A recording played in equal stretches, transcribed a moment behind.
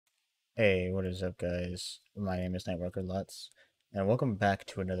Hey, what is up, guys? My name is Nightwalker L.o.t.s, and welcome back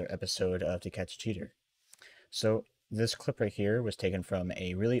to another episode of To Catch a Cheater. So, this clip right here was taken from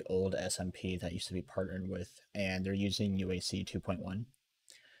a really old SMP that used to be partnered with, and they're using UAC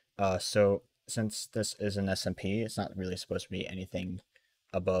 2.1. So, since this is an SMP, it's not really supposed to be anything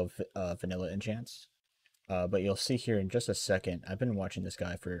above vanilla enchants. But you'll see here in just a second, I've been watching this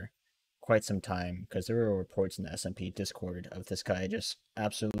guy for quite some time because there were reports in the SMP Discord of this guy just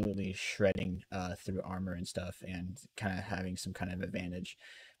absolutely shredding through armor and stuff and kind of having some kind of advantage,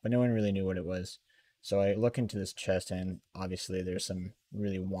 but no one really knew what it was. So I look into this chest and obviously there's some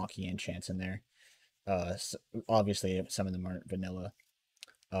really wonky enchants in there. S Obviously some of them aren't vanilla.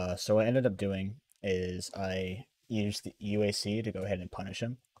 So what I ended up doing is I used the UAC to go ahead and punish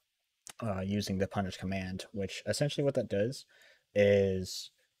him using the punish command, which essentially what that does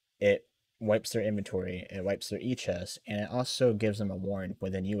is it wipes their inventory, it wipes their e-chest, and it also gives them a warn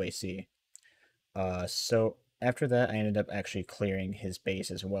within UAC. So after that, I ended up actually clearing his base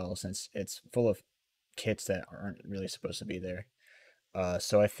as well, since it's full of kits that aren't really supposed to be there.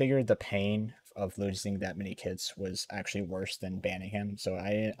 So I figured the pain of losing that many kits was actually worse than banning him, so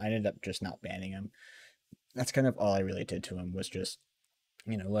I ended up just not banning him. That's kind of all I really did to him was just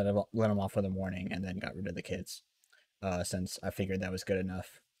let him off with a warning and then got rid of the kids. Since I figured that was good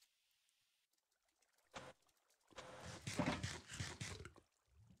enough.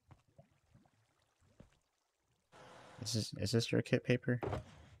 Is this your kit paper?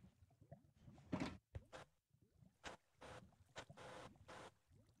 I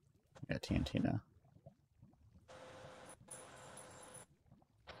got TNT now.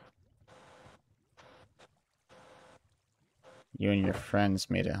 You and your friends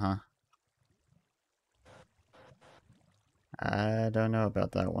made it, huh? I don't know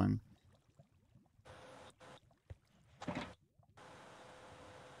about that one.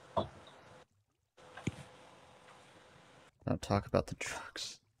 Don't talk about the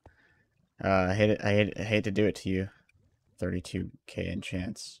drugs. I hate it. I hate to do it to you. 32k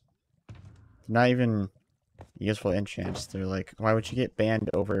enchants. Not even useful enchants. They're like, why would you get banned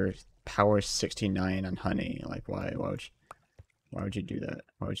over power 69 on honey? Like, why? Why would you do that?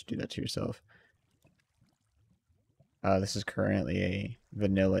 Why would you do that to yourself? This is currently a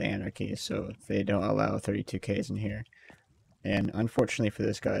vanilla anarchy, so they don't allow 32Ks in here. And unfortunately for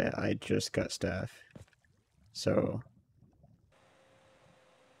this guy, I just got staff. So,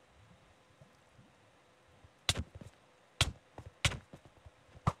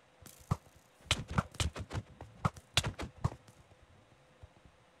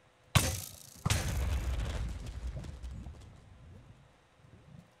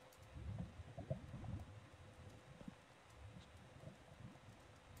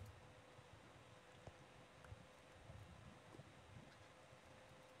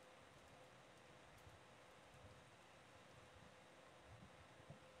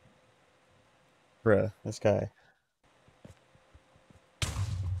 bruh, this guy.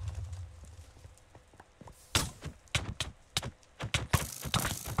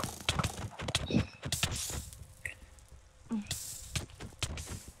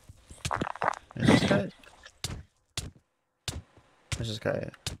 Is this guy? Where's this guy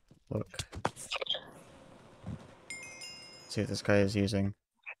at? Look. See what this guy is using.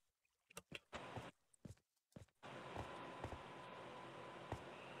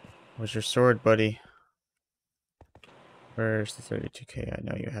 Where's your sword, buddy? Where's the 32k? I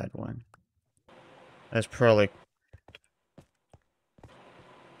know you had one. That's probably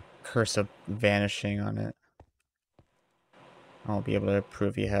Curse of Vanishing on it. I'll be able to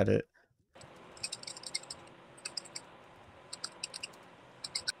prove you had it.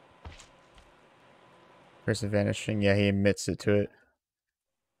 Curse of Vanishing, yeah, he admits it to it.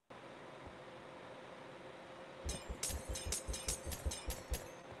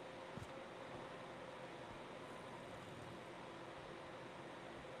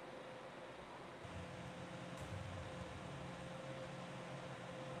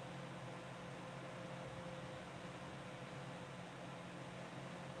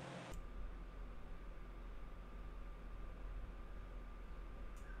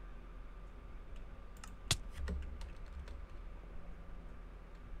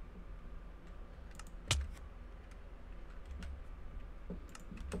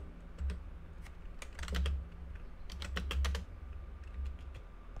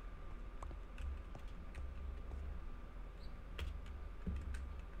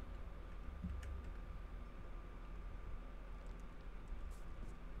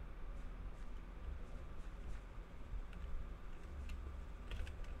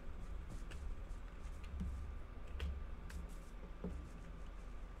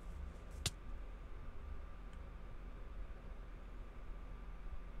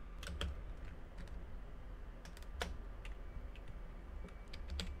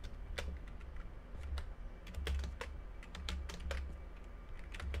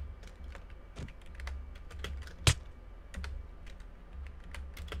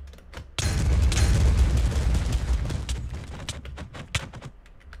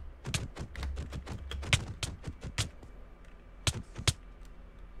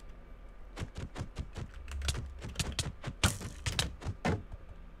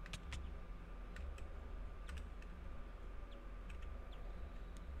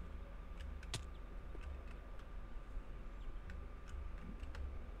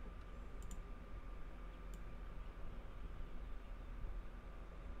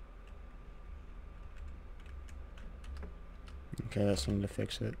 Okay, that seemed to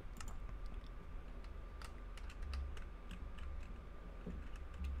fix it.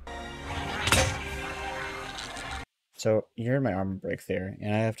 So you heard my armor break there,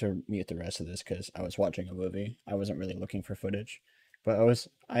 and I have to mute the rest of this because I was watching a movie. I wasn't really looking for footage, but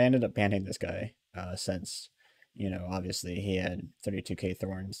I ended up banning this guy since, obviously he had 32k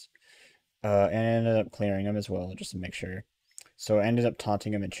thorns, and I ended up clearing him as well just to make sure. So I ended up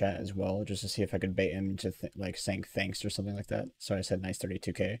taunting him in chat as well just to see if I could bait him into like saying thanks or something like that. So I said nice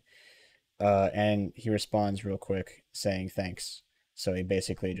 32k, and he responds real quick saying thanks. So he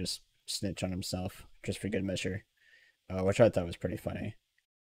basically just snitched on himself just for good measure. Which I thought was pretty funny.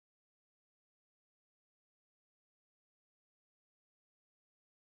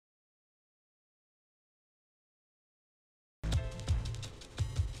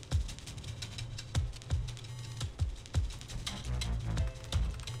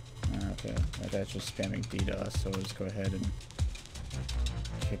 Okay, that guy's just spamming DDoS, so we'll just go ahead and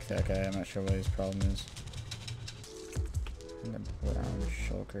kick that guy. I'm not sure what his problem is. I'm gonna put on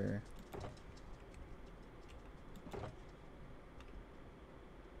Shulker.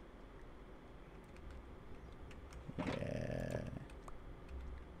 Yeah.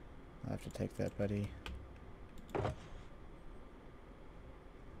 I'll have to take that, buddy.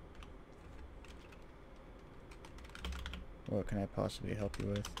 What can I possibly help you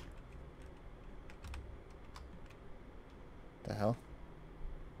with? The hell?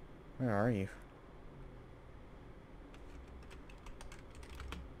 Where are you?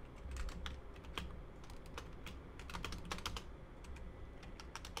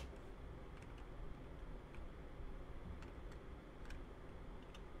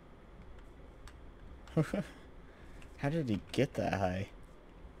 How did he get that high?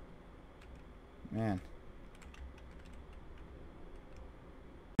 Man.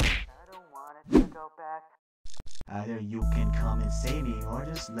 I don't want it to go back. Either you can come and save me, or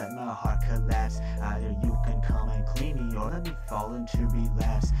just let my heart collapse. Either you can come and clean me, or let me fall into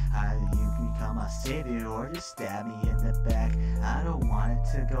relapse. Either you can become my savior, or just stab me in the back. I don't want it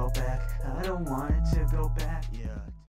to go back. I don't want